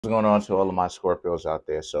What's going on to all of my Scorpios out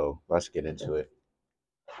there? So let's get into it.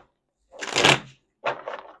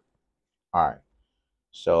 All right.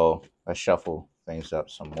 So let's shuffle things up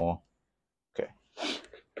some more. Okay.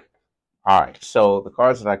 All right. So the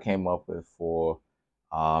cards that I came up with for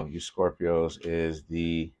you Scorpios is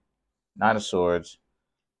the Nine of Swords,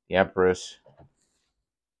 the Empress,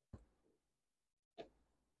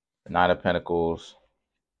 the Nine of Pentacles,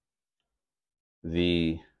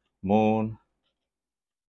 the Moon,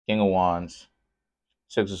 King of Wands,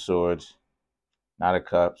 Six of Swords, Knight of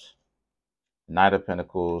Cups, Knight of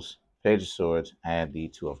Pentacles, Page of Swords, and the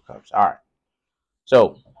Two of Cups. All right.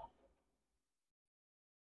 So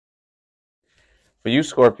for you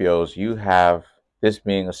Scorpios, you have this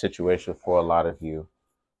being a situation for a lot of you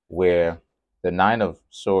where the Nine of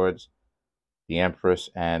Swords, the Empress,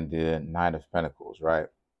 and the Nine of Pentacles, right?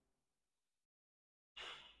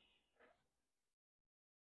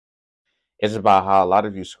 It's about how a lot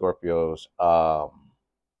of you Scorpios,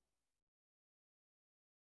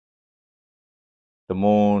 the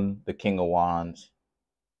Moon, the King of Wands,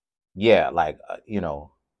 yeah, like,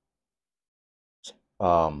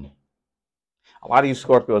 um, a lot of you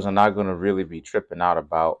Scorpios are not going to really be tripping out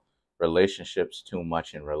about relationships too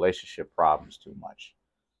much and relationship problems too much.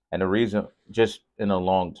 And the reason, just in the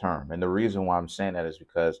long term, and the reason why I'm saying that is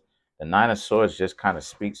because the Nine of Swords just kind of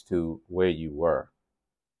speaks to where you were,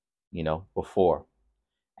 before.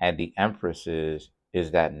 And the Empress is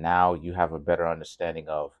that now you have a better understanding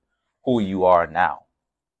of who you are now,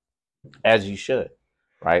 as you should,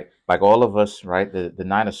 right? Like all of us, right? The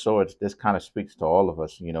Nine of Swords, this kind of speaks to all of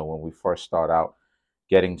us, when we first start out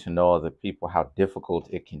getting to know other people, how difficult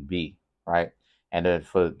it can be, right? And then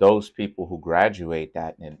for those people who graduate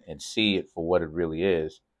that and see it for what it really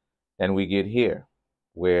is, then we get here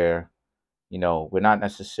where, we're not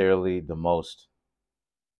necessarily the most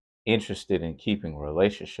interested in keeping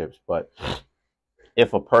relationships, but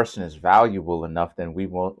if a person is valuable enough, then we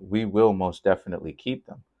will most definitely keep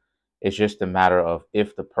them. It's just a matter of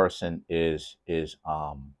if the person is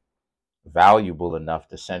valuable enough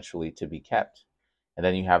essentially to be kept. And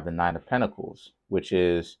then you have the Nine of Pentacles, which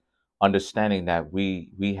is understanding that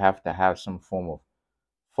we have to have some form of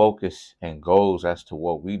focus and goals as to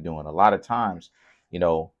what we do. And a lot of times,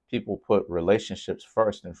 people put relationships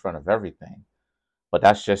first in front of everything. But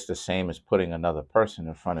that's just the same as putting another person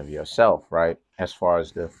in front of yourself, right? As far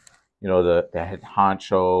as the head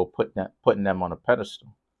honcho, putting them on a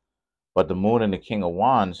pedestal. But the Moon and the King of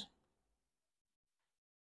Wands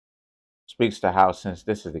speaks to how, since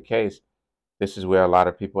this is the case, this is where a lot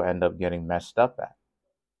of people end up getting messed up at.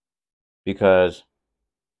 Because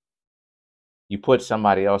you put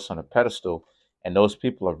somebody else on a pedestal, and those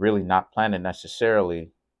people are really not planning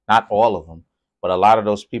necessarily, not all of them, but a lot of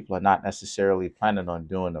those people are not necessarily planning on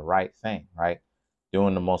doing the right thing, right?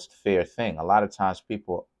 Doing the most fair thing. A lot of times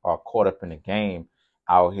people are caught up in a game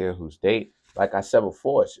out here whose date, like I said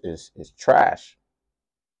before, is trash.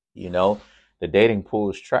 The dating pool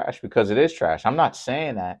is trash because it is trash. I'm not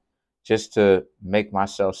saying that just to make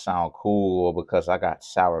myself sound cool or because I got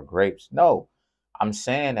sour grapes. No, I'm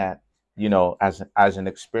saying that, as an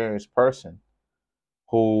experienced person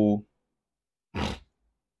who,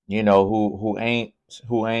 who ain't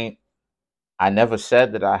I never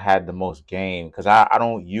said that I had the most game because I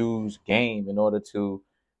don't use game in order to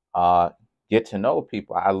uh, get to know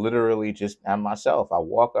people. I literally just am myself. I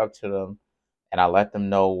walk up to them and I let them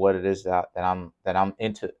know what it is that I'm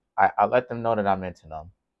into. I let them know that I'm into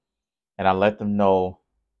them, and I let them know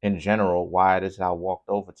in general why it is I walked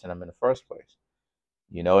over to them in the first place.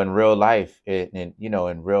 In real life, in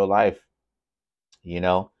real life, you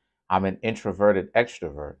know, I'm an introverted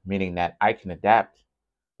extrovert, meaning that I can adapt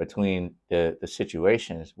between the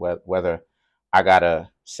situations, whether I gotta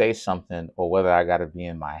say something or whether I gotta be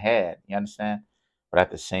in my head. You understand? But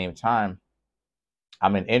at the same time,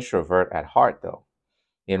 I'm an introvert at heart, though,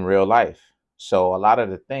 in real life. So a lot of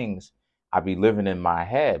the things I be living in my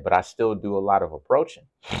head, but I still do a lot of approaching.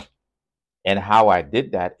 And how I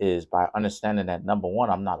did that is by understanding that, number one,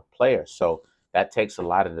 I'm not a player. So that takes a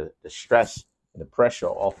lot of the stress and the pressure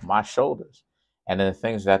off my shoulders. And then the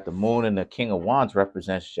things that the Moon and the King of Wands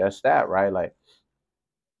represents just that, right? Like,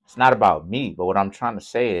 it's not about me, but what I'm trying to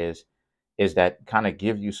say is that kind of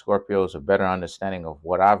give you Scorpios a better understanding of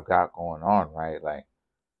what I've got going on, right? Like,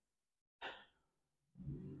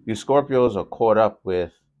 you Scorpios are caught up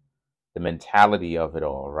with the mentality of it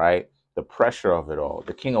all, right? The pressure of it all.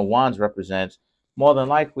 The King of Wands represents, more than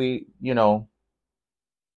likely,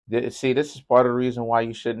 see, this is part of the reason why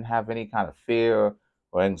you shouldn't have any kind of fear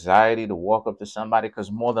or anxiety to walk up to somebody,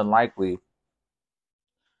 because more than likely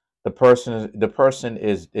the person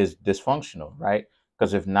is dysfunctional, right?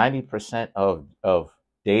 Because if 90% of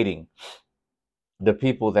dating, the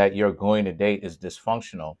people that you're going to date is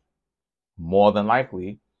dysfunctional, more than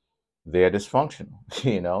likely they're dysfunctional,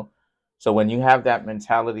 you know? So when you have that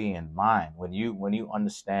mentality in mind, when you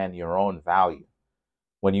understand your own value,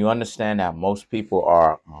 when you understand that most people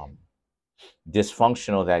are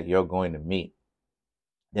dysfunctional that you're going to meet,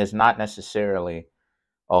 there's not necessarily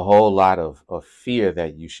a whole lot of fear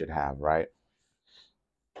that you should have, right?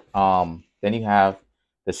 Then you have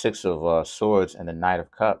the Six of Swords and the Knight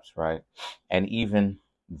of Cups, right? And even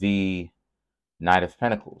the Knight of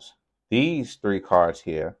Pentacles. These three cards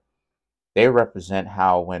here, they represent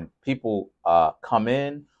how when people come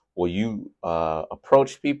in or you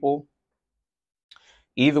approach people,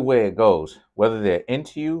 either way it goes, whether they're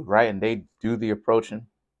into you, right, and they do the approaching,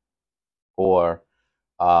 or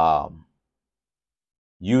um,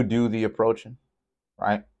 you do the approaching,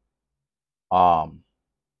 right? Um,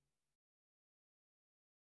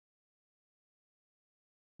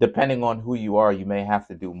 Depending on who you are, you may have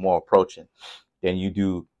to do more approaching than you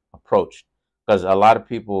do approach. Because a lot of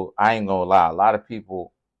people, I ain't gonna lie, a lot of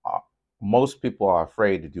people, most people are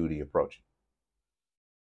afraid to do the approaching.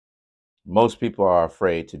 Most people are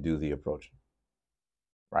afraid to do the approaching,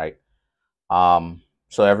 right?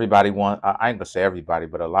 So everybody I ain't gonna say everybody,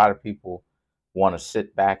 but a lot of people want to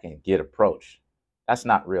sit back and get approached. That's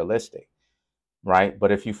not realistic, right?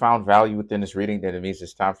 But if you found value within this reading, then it means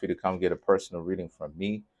it's time for you to come get a personal reading from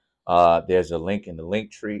me. There's a link in the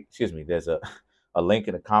link tree. Excuse me. There's a link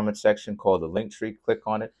in the comment section called the link tree. Click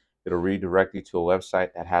on it. It'll redirect you to a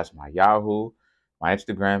website that has my Yahoo, my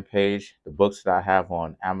Instagram page, the books that I have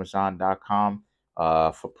on Amazon.com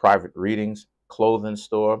for private readings, clothing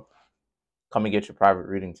store. Come and get your private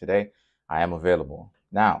reading today. I am available.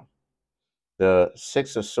 Now, the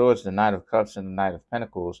Six of Swords, the Knight of Cups, and the Knight of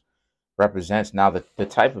Pentacles represents now the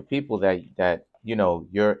type of people that you know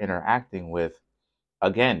you're interacting with.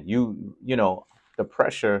 Again, you know the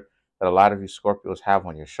pressure that a lot of you Scorpios have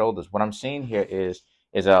on your shoulders. What I'm seeing here is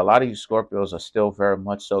that a lot of you Scorpios are still very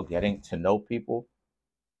much so getting to know people,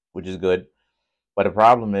 which is good. But the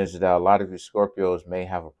problem is that a lot of you Scorpios may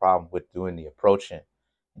have a problem with doing the approaching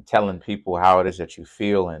and telling people how it is that you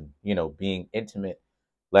feel, and you know, being intimate,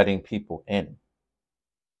 letting people in.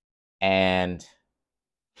 And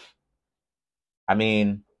I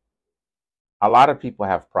mean, a lot of people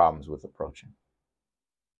have problems with approaching.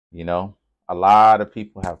 You know, a lot of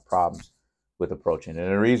people have problems with approaching.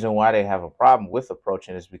 And the reason why they have a problem with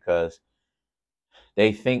approaching is because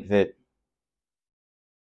they think that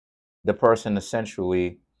the person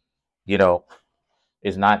essentially, you know,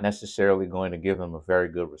 is not necessarily going to give them a very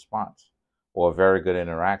good response or a very good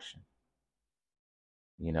interaction,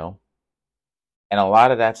 you know. And a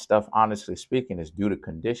lot of that stuff, honestly speaking, is due to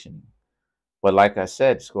conditioning. But like I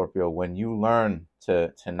said, Scorpio, when you learn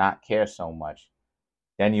to not care so much,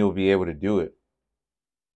 then you'll be able to do it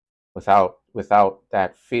without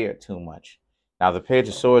that fear too much. Now, the Page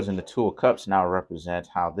of Swords and the Two of Cups now represent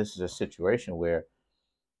how this is a situation where,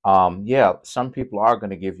 yeah, some people are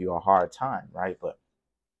going to give you a hard time, right? But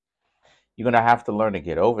you're going to have to learn to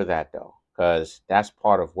get over that, though, because that's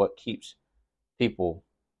part of what keeps people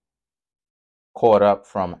caught up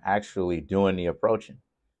from actually doing the approaching,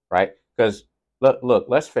 right? Because look,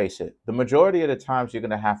 let's face it, the majority of the times you're going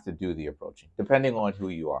to have to do the approaching, depending on who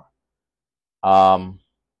you are.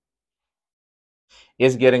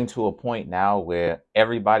 It's getting to a point now where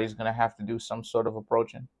everybody's going to have to do some sort of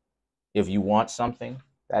approaching. If you want something,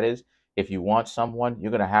 that is, if you want someone, you're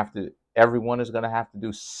going to have to, everyone is going to have to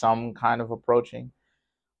do some kind of approaching.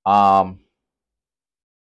 And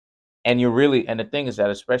and the thing is that,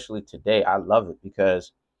 especially today, I love it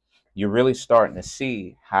because you're really starting to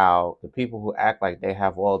see how the people who act like they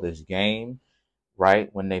have all this game, right?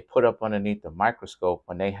 When they put up underneath the microscope,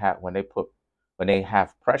 when they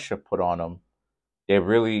have pressure put on them, they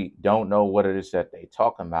really don't know what it is that they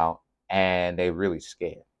talking about, and they really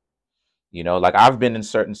scared. You know, like I've been in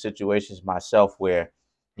certain situations myself where,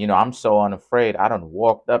 you know, I'm so unafraid. I done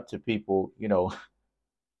walked up to people, you know,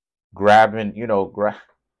 grabbing, you know,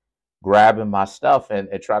 grabbing my stuff and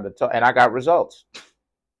tried to talk, and I got results.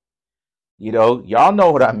 You know, y'all know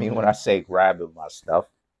what I mean when I say grabbing my stuff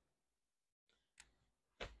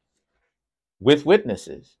with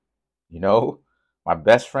witnesses. You know, my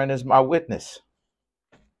best friend is my witness.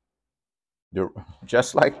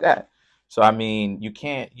 Just like that. So I mean, you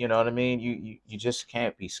can't, you know what I mean? You just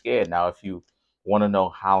can't be scared. Now, if you want to know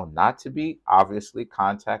how not to be, obviously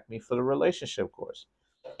contact me for the relationship course.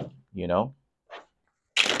 You know,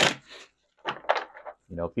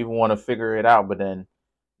 people want to figure it out, but then,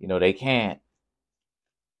 you know, they can't.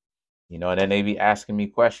 And then they be asking me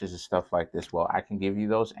questions and stuff like this. Well, I can give you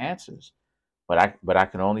those answers, but I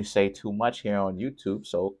can only say too much here on YouTube.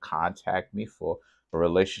 So contact me for a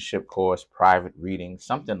relationship course, private reading,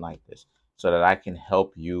 something like this, so that I can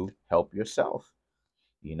help you help yourself.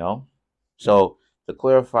 So to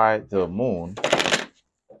clarify, the moon,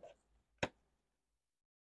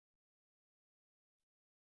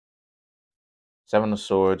 Seven of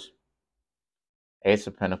Swords, Ace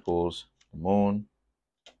of Pentacles, the moon,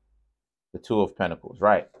 the Two of Pentacles,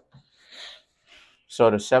 right? So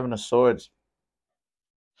the Seven of Swords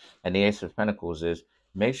and the Ace of Pentacles is,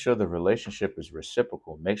 make sure the relationship is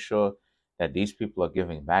reciprocal. Make sure that these people are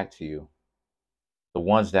giving back to you. The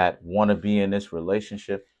ones that want to be in this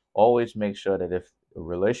relationship, always make sure that if a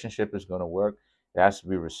relationship is going to work, it has to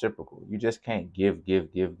be reciprocal. You just can't give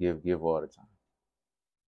all the time.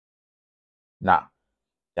 Nah,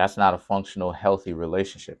 that's not a functional, healthy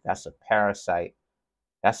relationship. That's a parasite.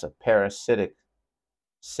 That's a parasitic,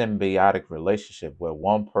 symbiotic relationship where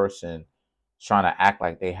one person is trying to act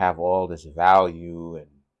like they have all this value and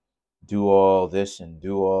do all this and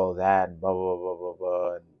do all that and blah, blah, blah, blah,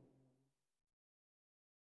 blah, and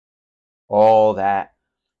all that.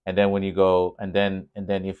 And then when you go, and then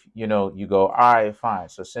if you go, all right, fine.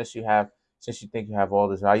 So since you think you have all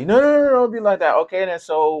this value, no, don't be like that. Okay, then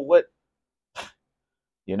so what?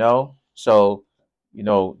 So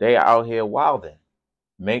they out here wilding.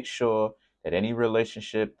 Make sure that any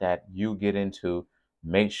relationship that you get into,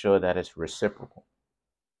 make sure that it's reciprocal.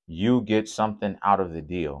 You get something out of the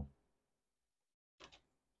deal.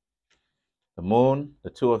 The moon,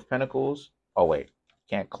 the Two of Pentacles. Oh wait,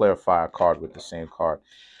 can't clarify a card with the same card.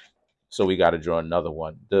 So we got to draw another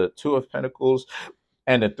one. The Two of Pentacles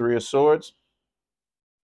and the Three of Swords.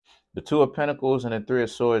 The Two of Pentacles and the Three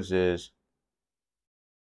of Swords is,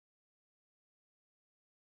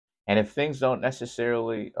 and if things don't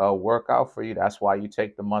necessarily work out for you, that's why you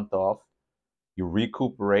take the month off. You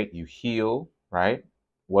recuperate, you heal, right?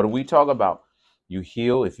 What do we talk about? You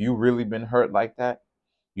heal. If you really been hurt like that,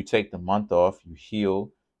 you take the month off, you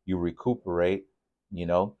heal, you recuperate,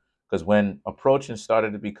 because when approaching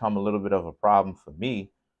started to become a little bit of a problem for me,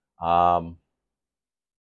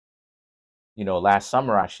 last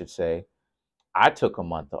summer, I should say, I took a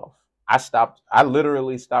month off. I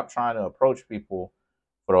literally stopped trying to approach people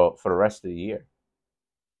for the rest of the year.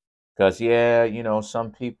 Because,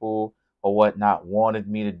 some people or whatnot wanted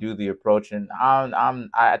me to do the approaching.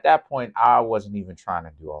 At that point, I wasn't even trying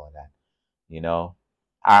to do all of that.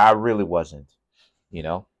 I really wasn't,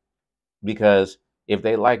 because if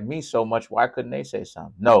they like me so much, why couldn't they say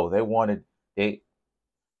something? No,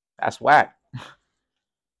 that's whack.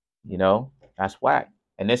 That's whack.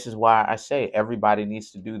 And this is why I say everybody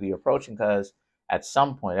needs to do the approaching, because at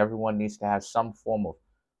some point, everyone needs to have some form of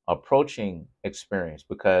approaching experience,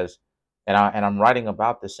 because, and I'm writing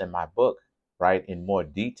about this in my book, right, in more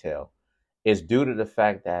detail, is due to the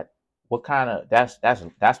fact that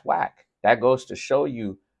that's whack. That goes to show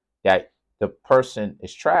you that the person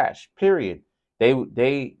is trash, period.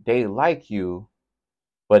 They like you,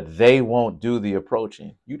 but they won't do the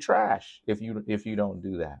approaching. You trash if you don't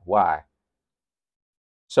do that. Why?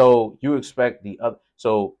 So you expect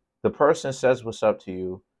so the person says what's up to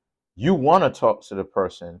you. You want to talk to the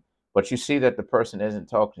person, but you see that the person isn't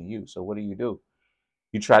talking to you. So what do?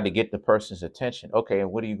 You try to get the person's attention. Okay,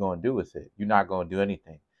 and what are you going to do with it? You're not going to do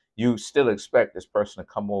anything. You still expect this person to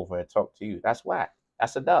come over and talk to you. That's whack.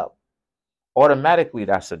 That's a dub. Automatically,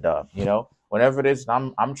 that's a dub. Whenever it is,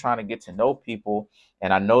 I'm trying to get to know people,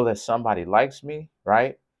 and I know that somebody likes me,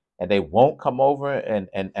 right? And they won't come over, and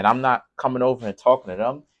I'm not coming over and talking to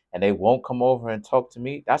them, and they won't come over and talk to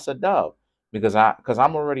me. That's a dub, because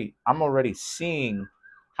I'm already seeing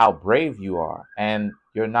how brave you are, and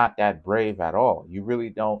you're not that brave at all. You really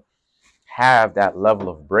don't have that level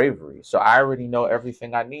of bravery. So I already know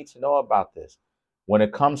everything I need to know about this. When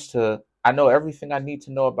it comes to, I know everything I need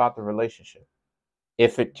to know about the relationship.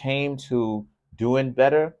 If it came to doing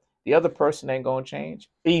better, the other person ain't going to change.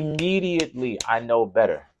 Immediately, I know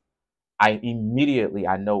better. I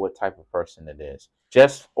know what type of person it is.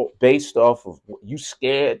 Just based off of you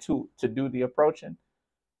scared to do the approaching.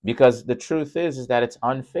 Because the truth is that it's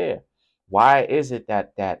unfair. Why is it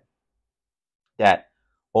that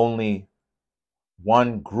only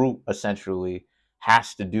one group essentially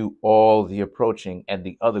has to do all the approaching, and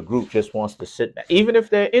the other group just wants to sit back, even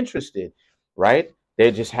if they're interested, right?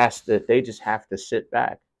 They just have to sit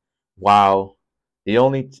back, while the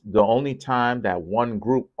only time that one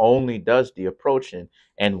group only does the approaching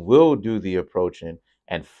and will do the approaching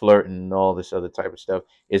and flirting and all this other type of stuff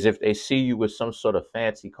is if they see you with some sort of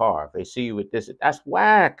fancy car. If they see you with this, that's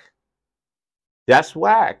whack. That's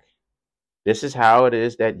whack. This is how it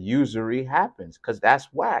is that usury happens, because that's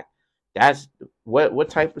whack. That's what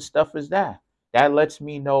type of stuff is that? That lets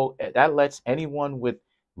me know, that lets anyone with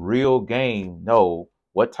real game know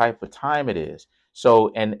what type of time it is.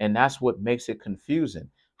 So and that's what makes it confusing.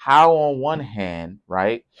 How on one hand,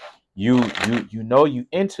 right, you know you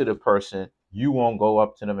into the person, you won't go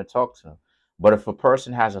up to them and talk to them. But if a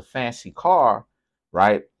person has a fancy car,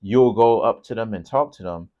 right, you'll go up to them and talk to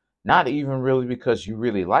them, not even really because you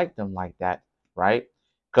really like them like that, right?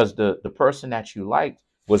 Because the person that you liked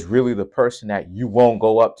was really the person that you won't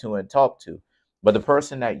go up to and talk to. But the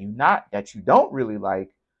person that you don't really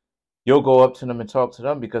like, you'll go up to them and talk to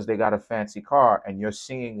them because they got a fancy car, and you're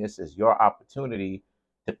seeing this as your opportunity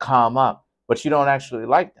to calm up, but you don't actually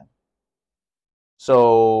like them.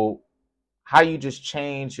 So how you just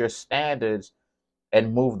change your standards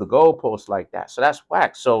and move the goalposts like that? So that's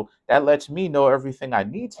whack. So that lets me know everything I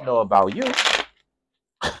need to know about you.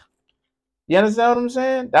 You understand what I'm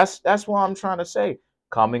saying? That's what I'm trying to say.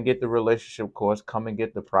 Come and get the relationship course. Come and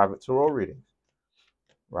get the private tarot readings,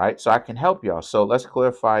 right? So I can help y'all. So let's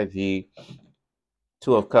clarify the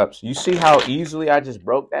Two of Cups. You see how easily I just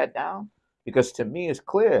broke that down? Because to me, it's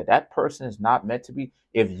clear that person is not meant to be.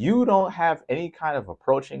 If you don't have any kind of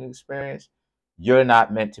approaching experience, you're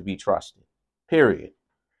not meant to be trusted. Period.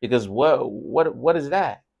 Because what is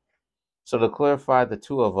that? So to clarify the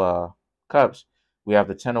Two of Cups, we have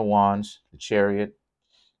the Ten of Wands, the Chariot,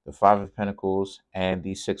 the Five of Pentacles, and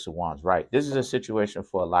the Six of Wands. Right. This is a situation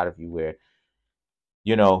for a lot of you where,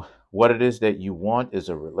 you know, what it is that you want is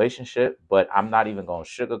a relationship, but I'm not even going to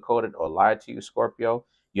sugarcoat it or lie to you, Scorpio.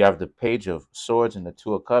 You have the Page of Swords and the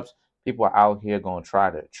Two of Cups. People are out here going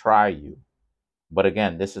to try you. But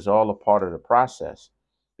again, this is all a part of the process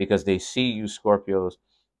because they see you, Scorpios,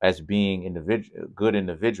 as being good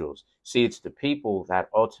individuals. See, it's the people that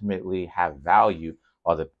ultimately have value,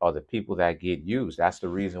 or the people that get used. That's the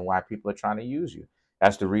reason why people are trying to use you.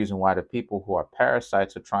 That's the reason why the people who are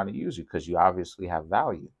parasites are trying to use you, because you obviously have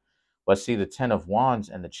value. But see, the Ten of Wands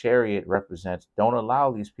and the Chariot represents, don't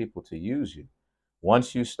allow these people to use you.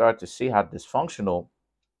 Once you start to see how dysfunctional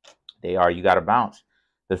they are, you got to bounce.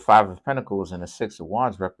 The Five of Pentacles and the Six of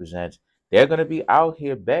Wands represents, they're going to be out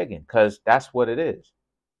here begging, because that's what it is.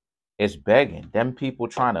 It's begging. Them people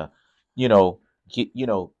trying to, you know, get,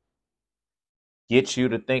 get you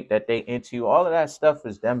to think that they into you. All of that stuff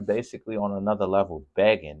is them basically on another level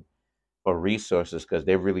begging for resources because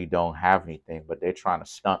they really don't have anything, but they're trying to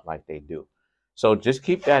stunt like they do. So just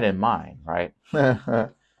keep that in mind, right?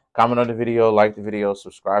 Comment on the video, like the video,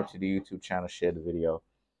 subscribe to the YouTube channel, share the video.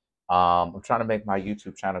 I'm trying to make my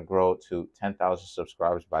YouTube channel grow to 10,000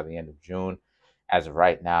 subscribers by the end of June. As of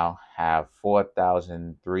right now, have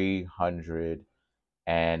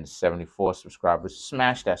 4,374 subscribers.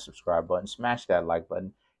 Smash that subscribe button, smash that like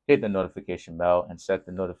button, hit the notification bell, and set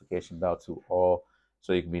the notification bell to all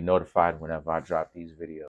so you can be notified whenever I drop these videos.